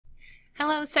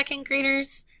Hello, second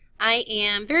graders. I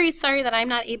am very sorry that I'm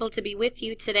not able to be with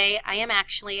you today. I am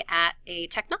actually at a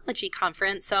technology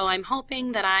conference, so I'm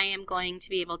hoping that I am going to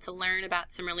be able to learn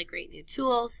about some really great new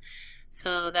tools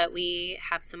so that we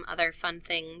have some other fun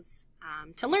things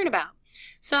to learn about.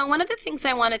 So one of the things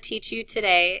I want to teach you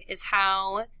today is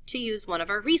how to use one of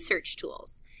our research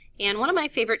tools. And one of my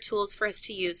favorite tools for us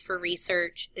to use for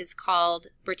research is called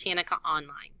Britannica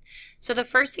Online. So the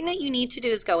first thing that you need to do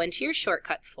is go into your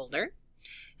shortcuts folder.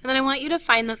 And then I want you to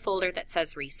find the folder that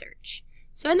says research.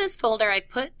 So in this folder, I've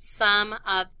put some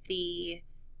of the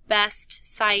best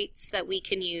sites that we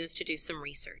can use to do some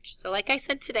research. So like I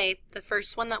said today, the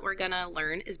first one that we're going to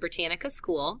learn is Britannica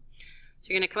School. So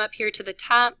you're going to come up here to the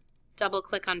top, double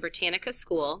click on Britannica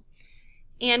School.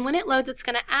 And when it loads, it's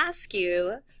going to ask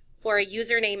you for a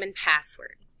username and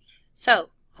password.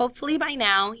 So hopefully by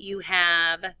now you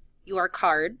have your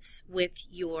cards with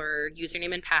your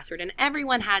username and password, and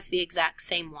everyone has the exact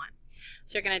same one.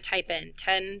 So you're going to type in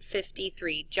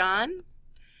 1053 John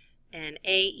and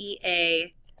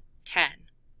AEA 10.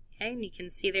 Okay, and you can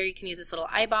see there you can use this little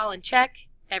eyeball and check.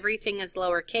 Everything is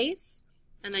lowercase,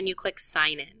 and then you click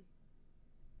sign in.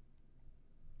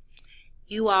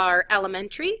 You are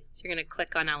elementary, so you're going to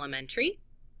click on elementary.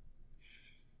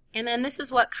 And then this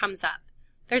is what comes up.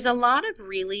 There's a lot of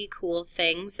really cool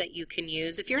things that you can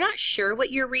use. If you're not sure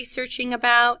what you're researching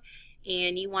about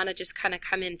and you want to just kind of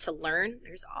come in to learn,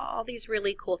 there's all these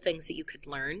really cool things that you could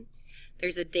learn.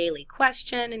 There's a daily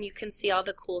question, and you can see all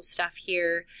the cool stuff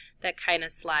here that kind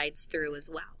of slides through as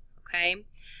well. Okay.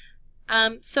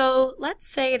 So let's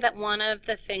say that one of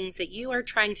the things that you are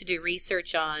trying to do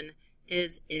research on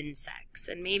is insects,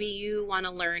 and maybe you want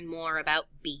to learn more about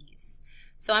bees.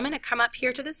 So I'm going to come up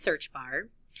here to the search bar,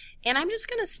 and I'm just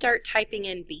going to start typing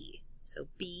in bee. So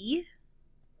B,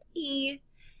 E,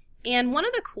 and one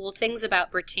of the cool things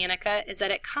about Britannica is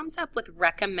that it comes up with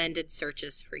recommended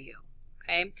searches for you.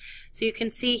 Okay, so you can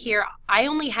see here I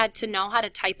only had to know how to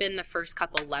type in the first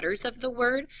couple letters of the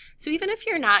word. So even if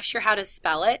you're not sure how to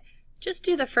spell it, just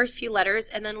do the first few letters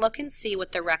and then look and see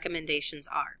what the recommendations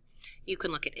are. You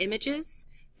can look at images.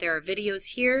 There are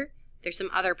videos here. There's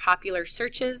some other popular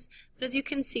searches, but as you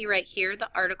can see right here, the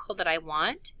article that I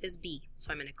want is B.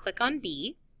 So I'm going to click on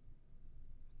B.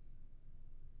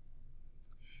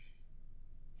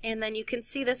 And then you can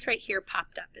see this right here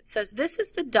popped up. It says this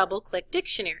is the double-click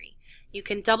dictionary. You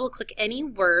can double-click any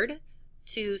word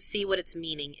to see what its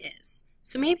meaning is.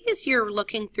 So maybe as you're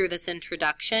looking through this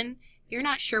introduction, you're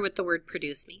not sure what the word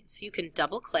produce means. So you can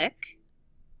double-click,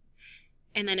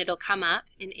 and then it'll come up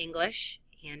in English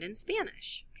and in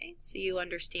Spanish. Okay, so you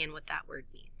understand what that word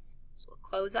means. So we'll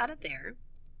close out of there.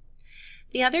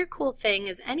 The other cool thing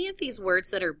is any of these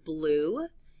words that are blue,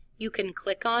 you can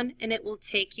click on and it will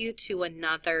take you to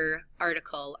another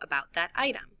article about that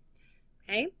item.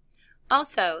 Okay.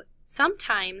 Also,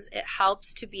 sometimes it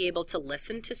helps to be able to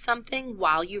listen to something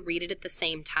while you read it at the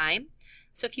same time.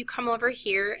 So if you come over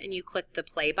here and you click the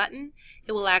play button,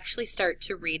 it will actually start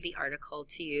to read the article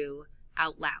to you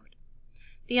out loud.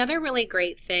 The other really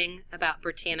great thing about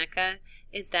Britannica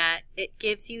is that it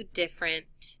gives you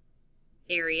different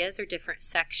areas or different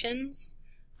sections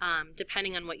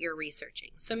depending on what you're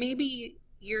researching. So maybe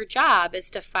your job is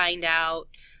to find out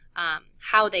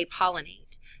how they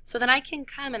pollinate. So then I can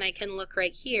come and I can look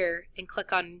right here and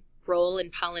click on role in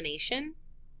pollination,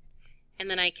 and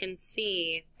then I can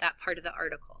see that part of the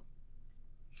article.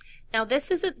 Now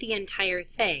this isn't the entire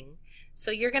thing,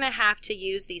 so you're going to have to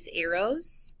use these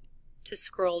arrows to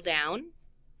scroll down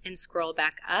and scroll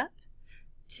back up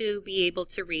to be able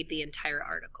to read the entire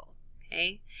article.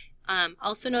 Okay.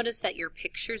 Also notice that your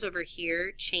pictures over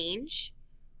here change,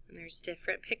 and there's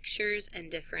different pictures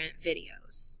and different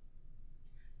videos.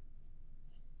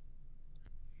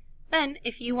 Then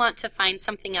if you want to find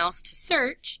something else to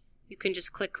search, you can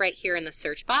just click right here in the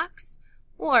search box,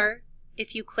 or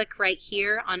if you click right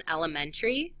here on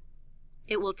elementary,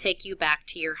 it will take you back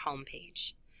to your home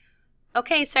page.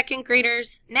 Okay, second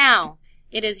graders, now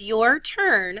it is your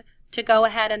turn to go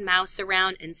ahead and mouse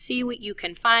around and see what you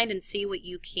can find and see what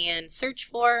you can search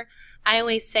for. I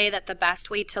always say that the best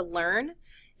way to learn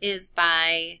is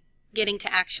by getting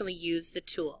to actually use the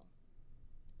tool.